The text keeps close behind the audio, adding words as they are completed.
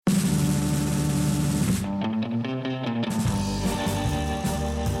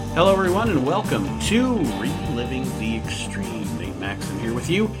Hello, everyone, and welcome to Reliving the Extreme. Nate Maxon here with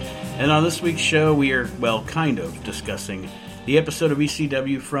you. And on this week's show, we are, kind of discussing the episode of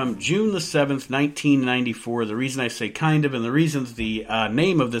ECW from June the 7th, 1994. The reason I say kind of, and the reason the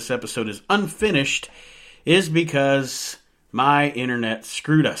name of this episode is unfinished, is because my internet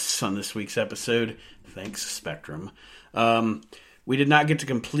screwed us on this week's episode. Thanks, Spectrum. We did not get to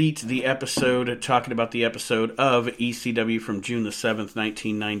complete the episode talking about the episode of ECW from June the 7th,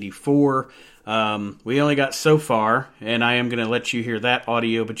 1994. We only got so far, and I am going to let you hear that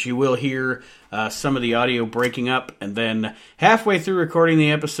audio, but you will hear some of the audio breaking up, and then halfway through recording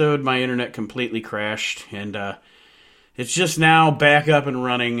the episode, my internet completely crashed, and it's just now back up and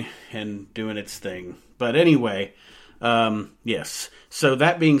running and doing its thing. But anyway, yes. So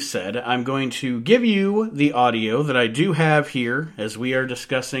that being said, I'm going to give you the audio that I do have here as we are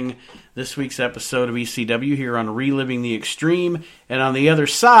discussing this week's episode of ECW here on Reliving the Extreme. And on the other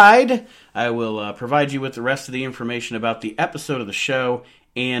side, I will provide you with the rest of the information about the episode of the show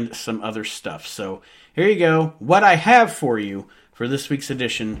and some other stuff. So here you go, what I have for you for this week's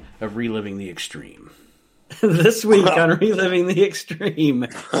edition of Reliving the Extreme. This week on Reliving the Extreme,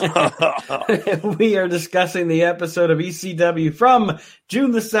 we are discussing the episode of ECW from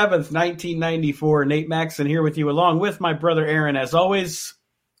June the 7th, 1994. Nate Maxon here with you, along with my brother Aaron, as always.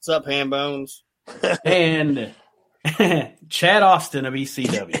 What's up, Hambones? And Chad Austin of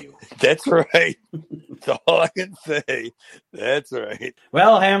ECW. That's right. That's all I can say. That's right.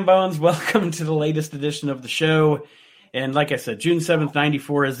 Well, Hambones, welcome to the latest edition of the show. And like I said, June 7th,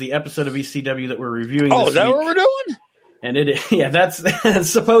 94 is the episode of ECW that we're reviewing this week. Is that what we're doing? And it is, yeah, that's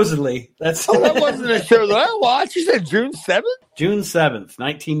supposedly. That wasn't a show that I watched. You said June 7th? June 7th,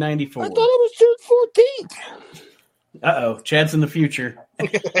 1994. I thought it was June 14th. Uh-oh, Chad's in the future.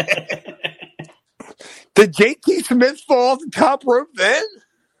 Did JT Smith fall off the top rope then?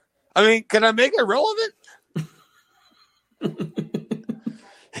 I mean, can I make it relevant?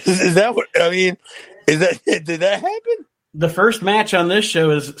 Is that what, I mean... did that happen? The first match on this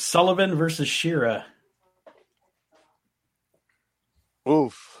show is Sullivan versus Shera.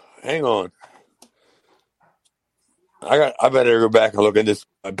 Oof. Hang on. I better go back and look at this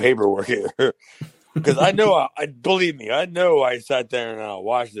paperwork here. Because I know, believe me, I know I sat there and I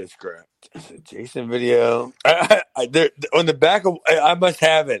watched this crap. Jason video. On the back of, I must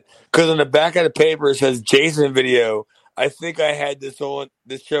have it. Because on the back of the paper it says Jason video. I think I had this show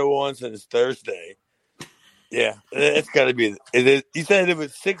on since Thursday. Yeah, it's got to be. You said it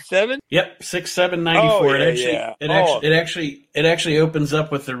was 6-7? Yep, 6-7, 94. Yeah, It actually opens up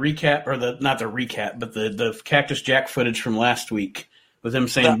with the recap, or not the recap, but the Cactus Jack footage from last week with him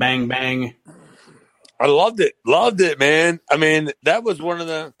saying "bang bang." I loved it, man. I mean, that was one of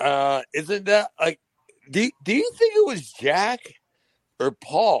the. Isn't that like? Do you think it was Jack or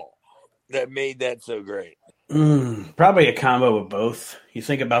Paul that made that so great? Probably a combo of both. You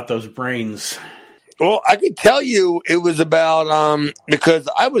think about those brains. Well, I can tell you it was about because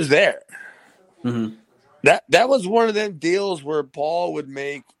I was there. Mm-hmm. That was one of them deals where Paul would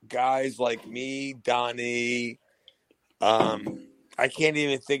make guys like me, Donnie. I can't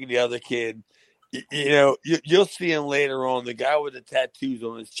even think of the other kid. You'll see him later on. The guy with the tattoos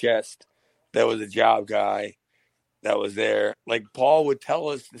on his chest, that was a job guy that was there. Like Paul would tell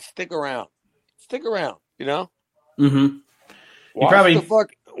us to stick around. You know. Mm-hmm.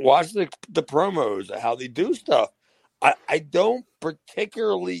 Watch the promos, how they do stuff. I don't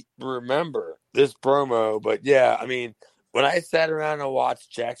particularly remember this promo, but yeah, I mean, when I sat around and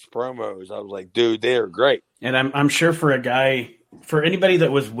watched Jack's promos, I was like, dude, they are great. And I'm sure for anybody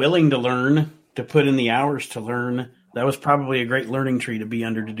that was willing to learn, to put in the hours to learn, that was probably a great learning tree to be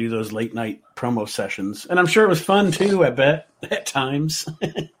under to do those late night promo sessions. And I'm sure it was fun too, I bet, at times.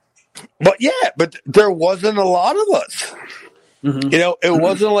 But there wasn't a lot of us. Mm-hmm. It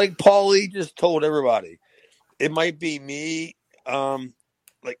wasn't like Paulie just told everybody. It might be me,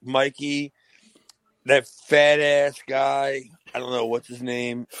 like Mikey, that fat ass guy. I don't know what's his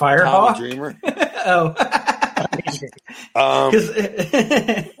name. Firehawk? Tommy Dreamer.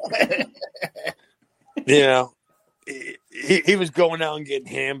 He was going out and getting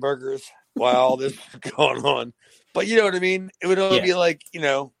hamburgers while all this was going on. But you know what I mean? It would only be like,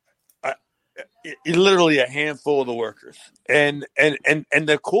 literally a handful of the workers. And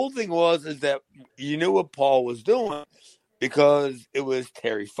the cool thing is that you knew what Paul was doing because it was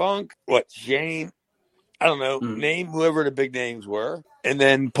Terry Funk, Shane, I don't know, name whoever the big names were. And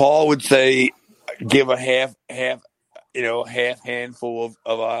then Paul would say, give a half handful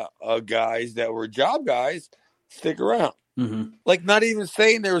of guys that were job guys, stick around. Mm-hmm. Like not even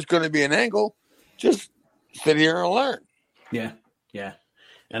saying there was going to be an angle, just sit here and learn. Yeah, yeah.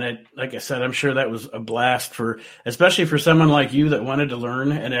 And like I said, I'm sure that was a blast especially for someone like you that wanted to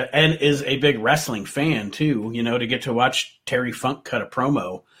learn and is a big wrestling fan too. To get to watch Terry Funk cut a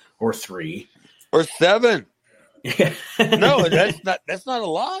promo or 3 or 7. No, that's not a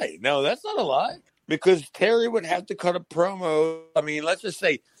lie. No, that's not a lie. Because Terry would have to cut a promo. I mean, let's just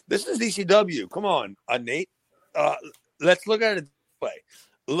say this is ECW. Come on, Nate. Let's look at it this way.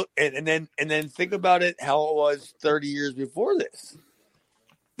 Look, and then think about it how it was 30 years before this.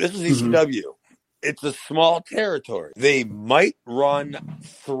 This is ECW. It's a small territory. They might run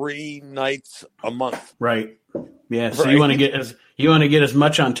 3 nights a month. Right. Yeah. So you want to get as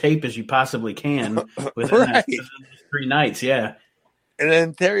much on tape as you possibly can within those 3 nights. Yeah. And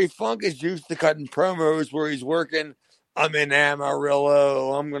then Terry Funk is used to cutting promos where he's working. I'm in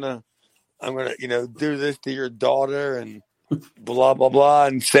Amarillo. I'm gonna do this to your daughter and blah blah blah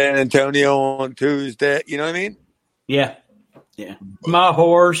in San Antonio on Tuesday. You know what I mean? Yeah. Yeah. My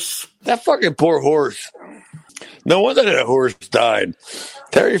horse. That fucking poor horse. No wonder that horse died.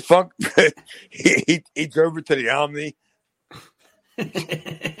 Terry Funk, he drove her to the Omni.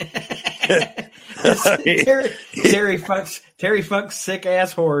 Terry Funk's sick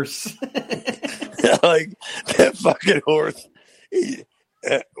ass horse. Like that fucking horse. He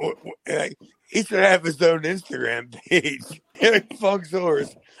should have his own Instagram page. Terry Funk's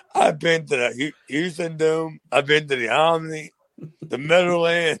horse. I've been to the Houston Dome. I've been to the Omni, the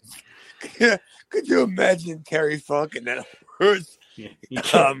Meadowlands. Could you imagine Terry Funk and that horse?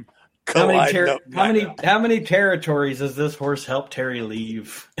 How many territories has this horse helped Terry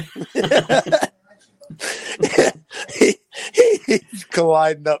leave? He's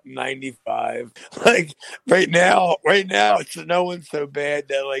colliding up 95. Like right now it's snowing so bad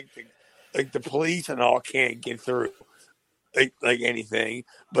that like the police and all can't get through like anything.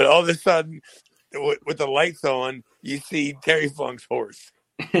 But all of a sudden, with the lights on, you see Terry Funk's horse.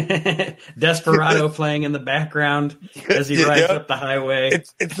 Desperado playing in the background as he rides up the highway.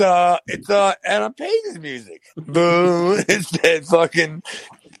 It's Adam Page's music. Boom! It's fucking.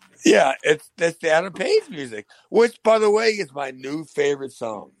 Yeah, that's the Adam Page music, which, by the way, is my new favorite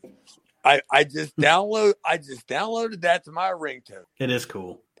song. I just downloaded that to my ringtone. It is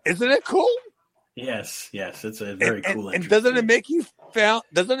cool, isn't it cool? Yes, it's a very cool. And doesn't it make you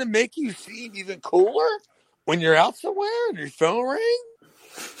seem even cooler when you're out somewhere and your phone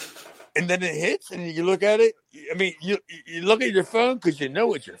rings, and then it hits and you look at it? I mean, you look at your phone because you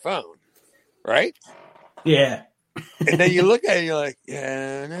know it's your phone, right? Yeah. And then you look at it and you're like,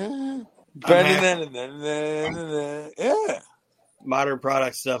 yeah. Modern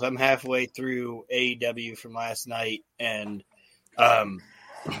product stuff. I'm halfway through AEW from last night, and I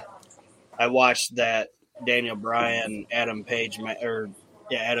watched that Daniel Bryan Adam Page match.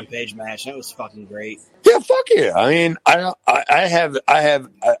 That was fucking great. Yeah, fuck yeah. I mean, I have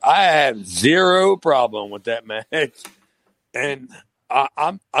zero problem with that match, and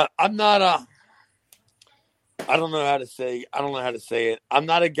I'm not a. I don't know how to say it. I'm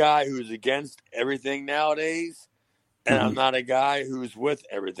not a guy who's against everything nowadays, and I'm not a guy who's with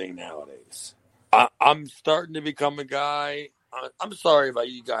everything nowadays. I'm starting to become a guy. I'm sorry if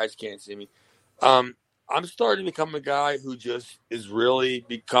you guys can't see me. I'm starting to become a guy who just is really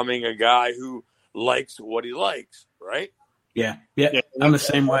becoming a guy who likes what he likes, right? Yeah. I'm the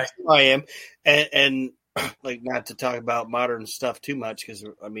same way. I am, and like, not to talk about modern stuff too much because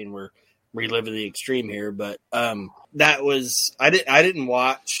I mean we're reliving the extreme here, but that was I didn't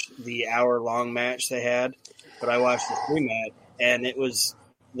watch the hour-long match they had, but I watched the 3 match, and it was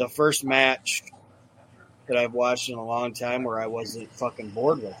the first match that I've watched in a long time where I wasn't fucking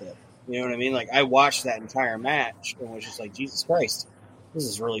bored with it. You know what I mean? Like, I watched that entire match and was just like, Jesus Christ, this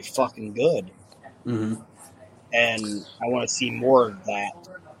is really fucking good. Mm-hmm. And I want to see more of that.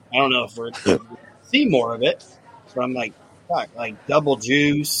 I don't know if we're going to see more of it, but I'm like, like Double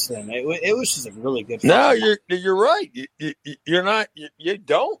Juice, and it was just a really good. No, you're right. You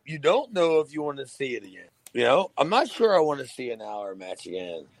don't know if you want to see it again. You know, I'm not sure I want to see an hour match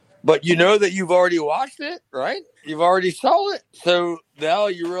again, but you know that you've already watched it, right? You've already saw it, so now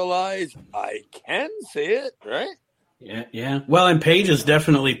you realize I can see it, right? Yeah. Well, and Page has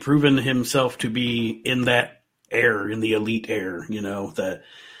definitely proven himself to be in that air, in the elite air. You know that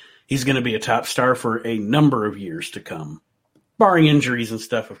he's going to be a top star for a number of years to come. Barring injuries and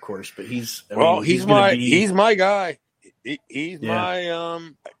stuff, of course, but he's my guy. He's Yeah. my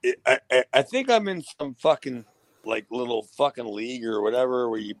I think I'm in some fucking like little fucking league or whatever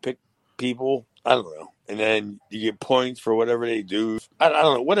where you pick people. I don't know, and then you get points for whatever they do. I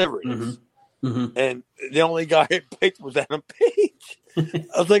don't know, whatever it is. Mm-hmm. And the only guy I picked was Adam Page. I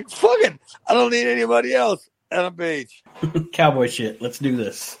was like, fuck it, I don't need anybody else. Adam Page. Cowboy shit. Let's do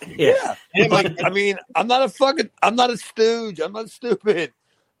this. Yeah. Like, I mean, I'm not a stooge. I'm not stupid.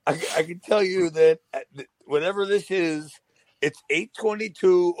 I can tell you that whatever this is, it's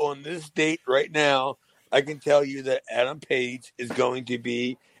 8/22 on this date right now. I can tell you that Adam Page is going to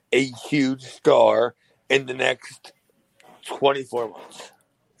be a huge star in the next 24 months.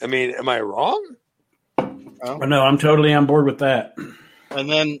 I mean, am I wrong? Oh, no, I'm totally on board with that. And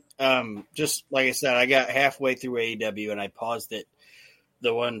then, just like I said, I got halfway through AEW and I paused it,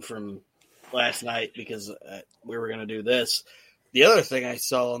 the one from last night, because we were going to do this. The other thing I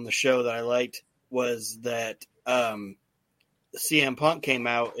saw on the show that I liked was that CM Punk came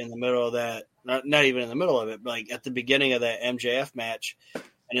out in the middle of that, not even in the middle of it, but like at the beginning of that MJF match,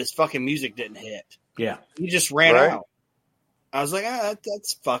 and his fucking music didn't hit. Yeah. He just ran out. I was like,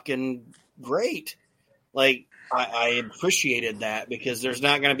 that's fucking great. Like, I appreciated that, because there's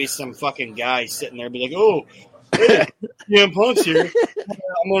not going to be some fucking guy sitting there and be like, oh, hey, CM Punk's here.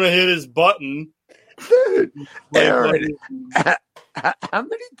 I'm going to hit his button. Dude, Aaron, how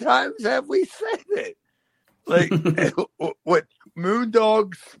many times have we said it? Like, what,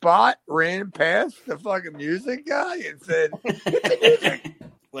 Moondog Spot ran past the fucking music guy and said, hit the music.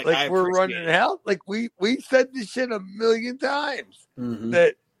 Like we're running out. Like, we said this shit a million times. Mm-hmm.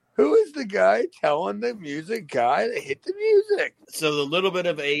 That who is the guy telling the music guy to hit the music? So the little bit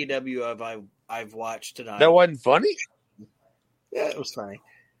of AEW I've watched tonight. That wasn't funny? Yeah, it was funny.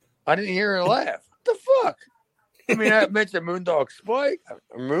 I didn't hear her laugh. What the fuck? I mean, I mentioned Moondog Spike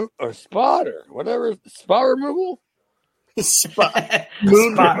or Spot or whatever. Spot removal? Spot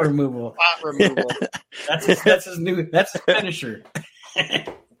removal. Spot removal. That's his new. That's his finisher.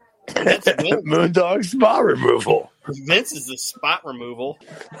 Moondog Spot removal. Vince is the spot removal.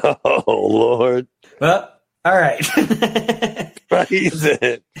 Oh Lord. Well, all right. Praise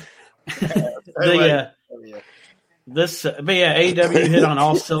it. AEW hit on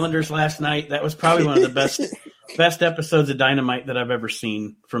all cylinders last night. That was probably one of the best episodes of Dynamite that I've ever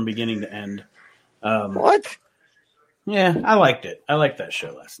seen from beginning to end. What? Yeah, I liked it. I liked that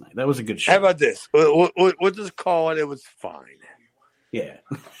show last night. That was a good show. How about this? We'll just call it. It was fine. Yeah.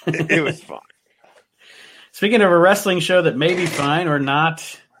 It was fine. Speaking of a wrestling show that may be fine or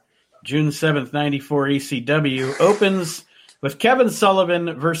not, June 7th, 94 ECW opens with Kevin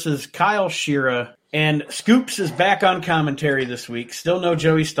Sullivan versus Kyle Shearer. And Scoops is back on commentary this week. Still no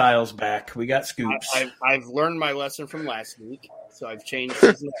Joey Styles back. We got Scoops. I've learned my lesson from last week, so I've changed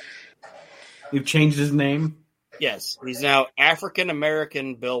his name. You've changed his name? Yes. He's now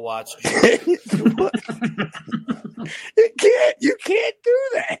African-American Bill Watts Jr. You can't do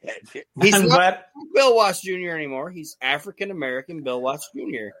that. He's not Bill Watts Jr. anymore. He's African-American Bill Watts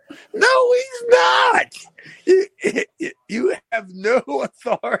Jr. No, he's not. You have no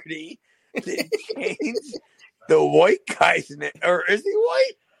authority to change the white guy's name. Or is he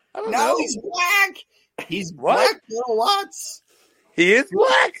white? I don't know. He's black. He's what? Black Bill Watts. He is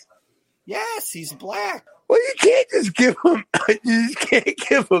black? Yes, he's black. Well, you can't just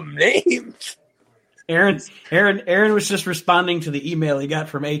give him names. Aaron was just responding to the email he got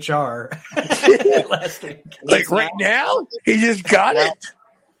from HR last week. Like right now, he just got it.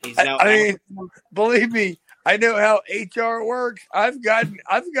 I mean, believe me, I know how HR works. I've gotten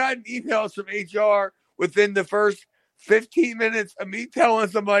emails from HR within the first 15 minutes of me telling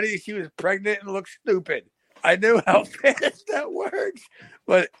somebody she was pregnant and looked stupid. I know how fast that works,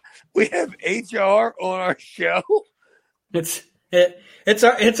 but we have HR on our show. It's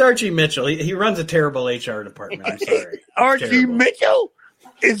Archie Mitchell. He runs a terrible HR department. I'm sorry. Archie Mitchell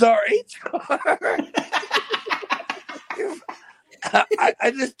is our HR.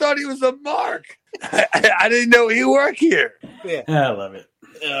 I just thought he was a mark. I didn't know he worked here. Yeah. I love it.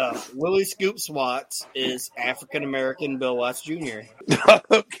 Willie Scoops Watts is African-American Bill Watts Jr.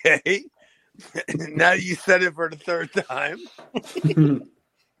 Okay. Now you said it for the third time.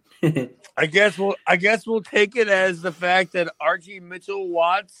 I guess we'll take it as the fact that Archie Mitchell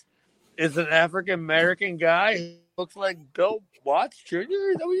Watts is an African American guy who looks like Bill Watts Jr.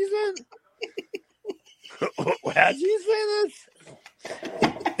 Is that what you said? How'd you say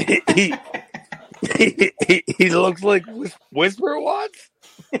this? He looks like Whisper Watts.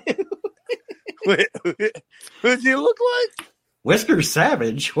 Who does he look like? Whisker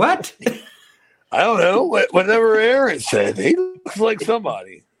Savage. What? I don't know. Whatever Aaron said, he looks like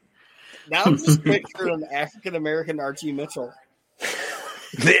somebody. Now I'm just picturing an African-American Archie Mitchell.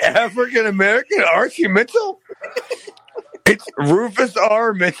 The African-American Archie Mitchell? It's Rufus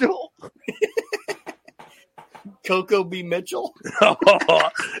R. Mitchell? Coco B. Mitchell?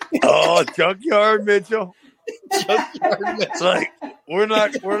 Oh, Junkyard Mitchell. Junkyard Mitchell. Like, we're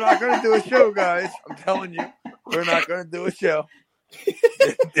not going to do a show, guys. I'm telling you. We're not going to do a show.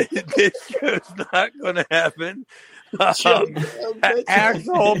 This show's not going to happen. Asshole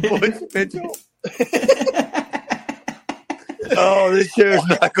Butch Mitchell. Oh, this show's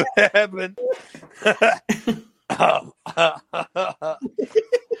not going to happen.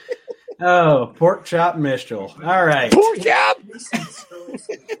 Oh, Pork Chop Mitchell. All right. Pork Chop?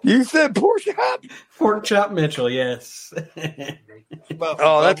 You said Pork Chop? Pork Chop Mitchell, yes.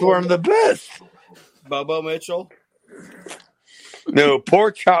 Oh, that's one of the best. Bobo Mitchell? No,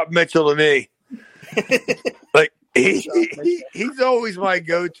 Pork Chop Mitchell to me. Like, he's always my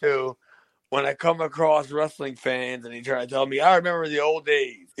go-to when I come across wrestling fans and he try to tell me, I remember the old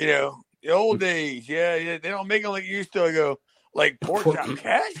days. You know, the old days. Yeah, they don't make them like you used to. I go, like, Pork Chop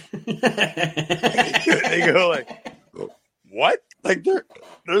Cash? They go like, what? Like,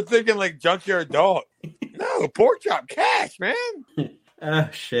 they're thinking like Junkyard Dog. No, Pork Chop Cash, man. Oh,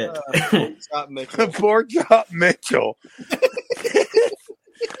 shit. Pork Chop Mitchell. Pork Chop Mitchell.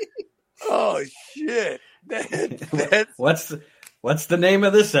 Oh, shit. That's What's the name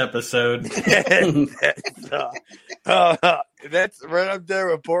of this episode? That's right up there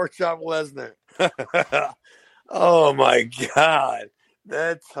with Pork Chop Lesnar. Oh my God,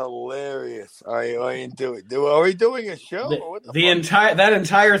 that's hilarious! Are you into it? Are we doing a show? That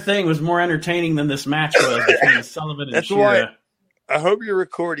entire thing was more entertaining than this match was between Sullivan and Shearer. Why I hope you're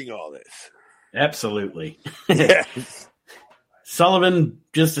recording all this. Absolutely. Yes. Sullivan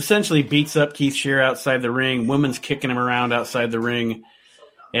just essentially beats up Keith Shearer outside the ring. Woman's kicking him around outside the ring.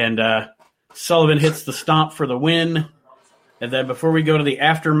 And Sullivan hits the stomp for the win. And then before we go to the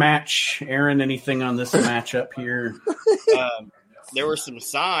aftermatch, Aaron, anything on this matchup here? There were some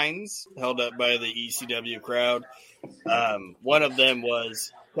signs held up by the ECW crowd. One of them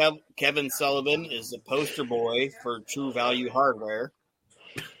was Kevin Sullivan is the poster boy for True Value Hardware.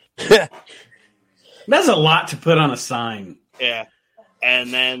 That's a lot to put on a sign. Yeah.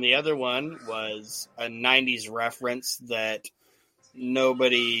 And then the other one was a 90s reference that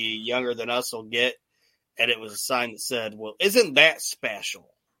nobody younger than us will get. And it was a sign that said, well, isn't that special?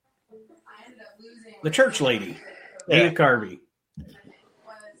 The church lady, Dana Carvey.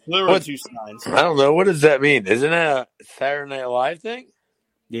 There were two signs. I don't know. What does that mean? Isn't that a Saturday Night Live thing?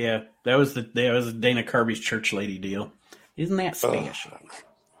 Yeah, that was Dana Carvey's church lady deal. Isn't that special?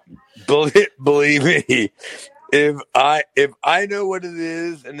 Believe me, if I know what it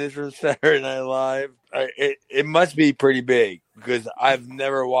is and it's from Saturday Night Live, it must be pretty big because I've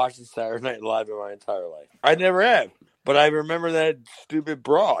never watched a Saturday Night Live in my entire life. I never have, but I remember that stupid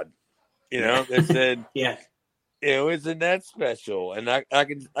broad, that said, yeah, isn't that special? And I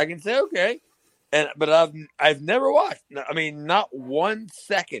can say okay, but I've never watched. I mean, not 1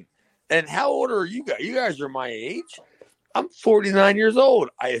 second. And how old are you guys? You guys are my age. I'm 49 years old.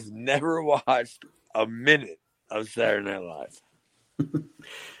 I have never watched a minute of Saturday Night Live.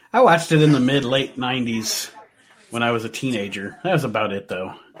 I watched it in the mid-late 90s when I was a teenager. That was about it,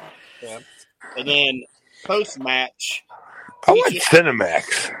 though. Yeah. And then post-match... I watch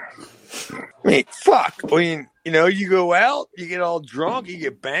Cinemax. I mean, fuck. I mean, you go out, you get all drunk, you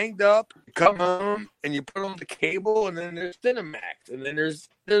get banged up, you come home, and you put on the cable, and then there's Cinemax, and then there's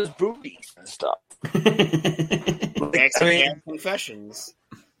boobies and stuff. Confessions.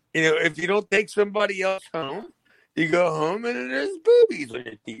 If you don't take somebody else home, you go home and then there's boobies on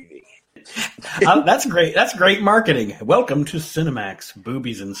your TV. That's great. That's great marketing. Welcome to Cinemax,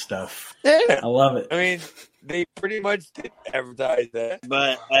 boobies and stuff. Yeah, I love it. I mean, they pretty much did advertise that.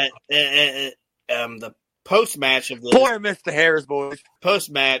 But the post-match of the boy, I missed the Harris boys.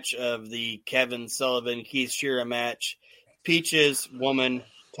 Post-match of the Kevin Sullivan Keith Shearer match, Peaches, Woman,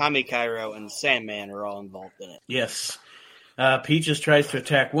 Tommy Cairo, and Sandman are all involved in it. Yes. Peaches tries to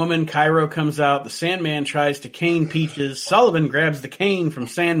attack Woman. Cairo comes out. The Sandman tries to cane Peaches. Sullivan grabs the cane from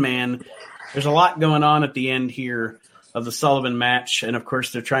Sandman. There's a lot going on at the end here of the Sullivan match. And, of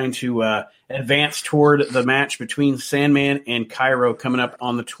course, they're trying to advance toward the match between Sandman and Cairo coming up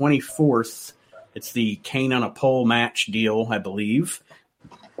on the 24th. It's the cane on a pole match deal, I believe,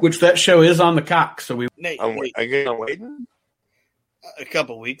 which that show is on the cock. So Nate, I'm waiting? A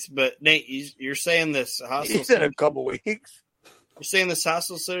couple weeks, but Nate, you're saying this hostile. He said a couple weeks. You're saying this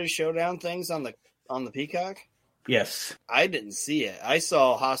Hostile City Showdown thing's on the Peacock? Yes, I didn't see it. I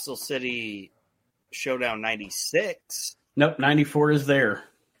saw Hostile City Showdown 96. Nope, 94 is there.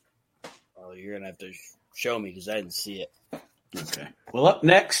 Oh, you're gonna have to show me because I didn't see it. Okay. Well, up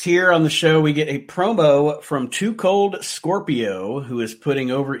next here on the show, we get a promo from Too Cold Scorpio, who is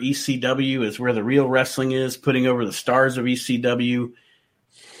putting over ECW, is where the real wrestling is, putting over the stars of ECW.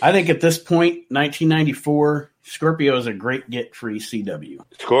 I think at this point, 1994, Scorpio is a great get for ECW.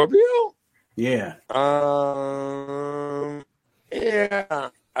 Scorpio? Yeah. Yeah,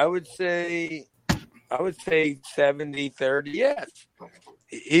 I would say 70-30. Yes,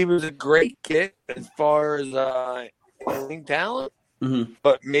 he was a great kid as far as in talent, Mm-hmm.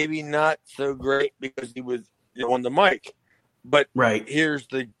 but maybe not so great because he was on the mic. But Right. here's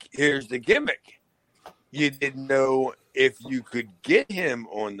the gimmick: you didn't know if you could get him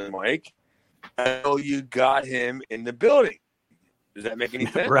on the mic until you got him in the building. Does that make any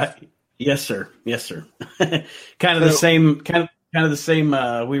sense? Right. Yes, sir. Yes, sir. kind of the same.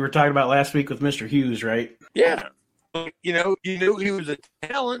 We were talking about last week with Mr. Hughes, right? Yeah. You knew he was a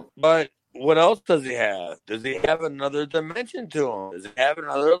talent, but what else does he have? Does he have another dimension to him? Does he have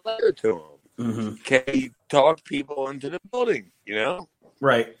another layer to him? Mm-hmm. Can he talk people into the building?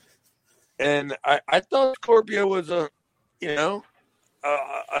 Right. And I thought Scorpio was a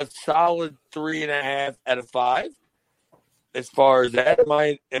solid 3.5 out of 5. As far as that,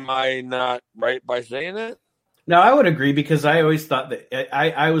 am I not right by saying that? No, I would agree because I always thought that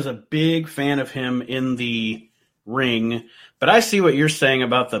I was a big fan of him in the ring, but I see what you're saying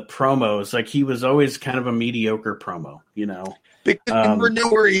about the promos. Like he was always kind of a mediocre promo, because he never knew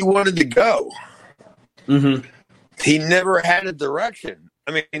where he wanted to go. Mm-hmm. He never had a direction.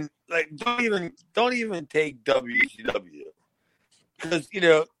 I mean, like don't even take WCW because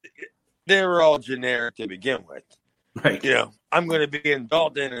they were all generic to begin with. Right. I'm going to be in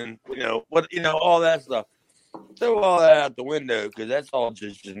Dalton and all that stuff. Throw all that out the window because that's all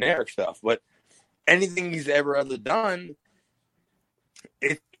just generic stuff. But anything he's ever done,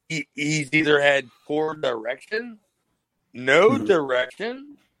 he's either had poor direction, no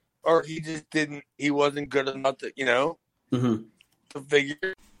direction, or he just didn't. He wasn't good enough to to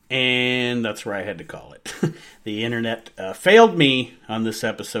figure. And that's where I had to call it. The internet failed me on this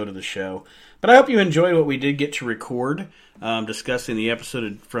episode of the show. But I hope you enjoyed what we did get to record, discussing the episode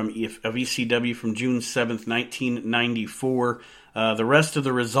of ECW from June 7th, 1994. The rest of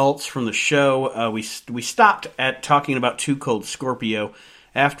the results from the show, we stopped at talking about Too Cold Scorpio.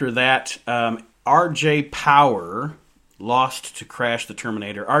 After that, RJ Power lost to Crash the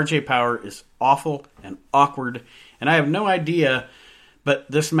Terminator. RJ Power is awful and awkward, and I have no idea, but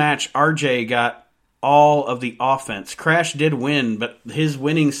this match, RJ got all of the offense. Crash did win, but his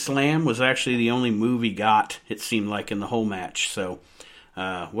winning slam was actually the only move he got, it seemed like, in the whole match. So,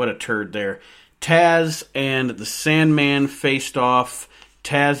 what a turd there. Taz and the Sandman faced off.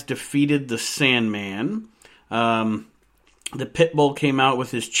 Taz defeated the Sandman. The Pitbull came out with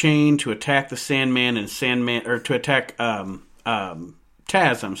his chain to attack the Sandman to attack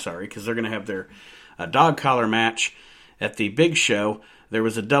Taz, I'm sorry, because they're going to have their dog collar match at the big show. There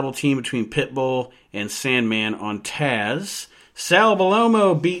was a double team between Pitbull and Sandman on Taz. Sal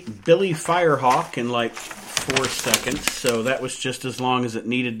Balomo beat Billy Firehawk in like 4 seconds, so that was just as long as it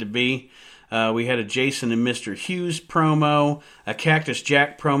needed to be. We had a Jason and Mr. Hughes promo, a Cactus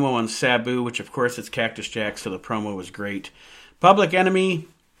Jack promo on Sabu, which of course it's Cactus Jack, so the promo was great. Public Enemy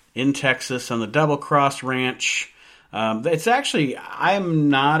in Texas on the Double Cross Ranch. It's actually, I'm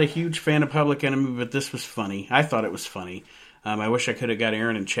not a huge fan of Public Enemy, but this was funny. I thought it was funny. I wish I could have got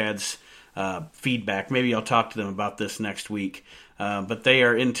Aaron and Chad's feedback. Maybe I'll talk to them about this next week. But they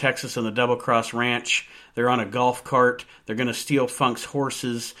are in Texas on the Double Cross Ranch. They're on a golf cart. They're going to steal Funk's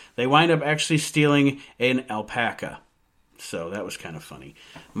horses. They wind up actually stealing an alpaca. So that was kind of funny.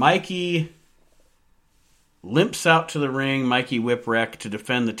 Mikey limps out to the ring, Mikey Whipwreck, to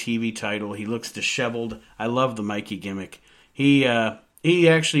defend the TV title. He looks disheveled. I love the Mikey gimmick. He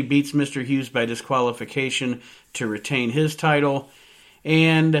actually beats Mr. Hughes by disqualification to retain his title.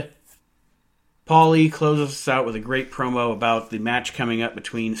 And Paulie closes us out with a great promo about the match coming up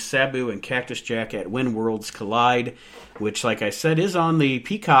between Sabu and Cactus Jack at When Worlds Collide, which, like I said, is on the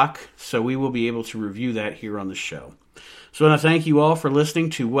Peacock, so we will be able to review that here on the show. So I want to thank you all for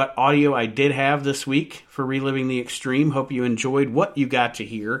listening to what audio I did have this week for Reliving the Extreme. Hope you enjoyed what you got to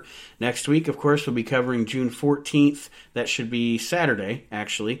hear. Next week, of course, we'll be covering June 14th. That should be Saturday,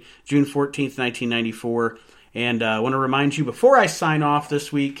 actually. June 14th, 1994. And I want to remind you, before I sign off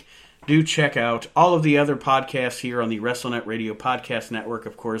this week, do check out all of the other podcasts here on the WrestleNet Radio Podcast Network.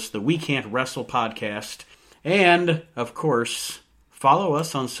 Of course, the We Can't Wrestle podcast. And, of course, follow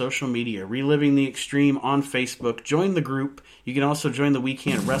us on social media, Reliving the Extreme on Facebook. Join the group. You can also join the We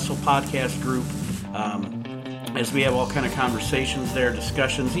Can't Wrestle podcast group, as we have all kind of conversations there,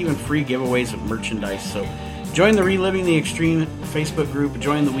 discussions, even free giveaways of merchandise. So join the Reliving the Extreme Facebook group.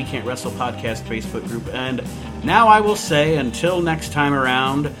 Join the We Can't Wrestle podcast Facebook group. And now I will say, until next time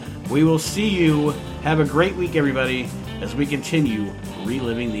around, we will see you. Have a great week, everybody, as we continue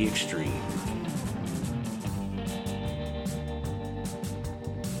Reliving the Extreme.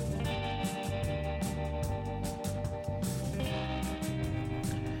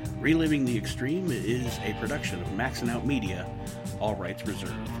 Reliving the Extreme is a production of Maxing Out Media, all rights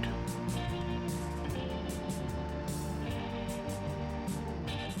reserved.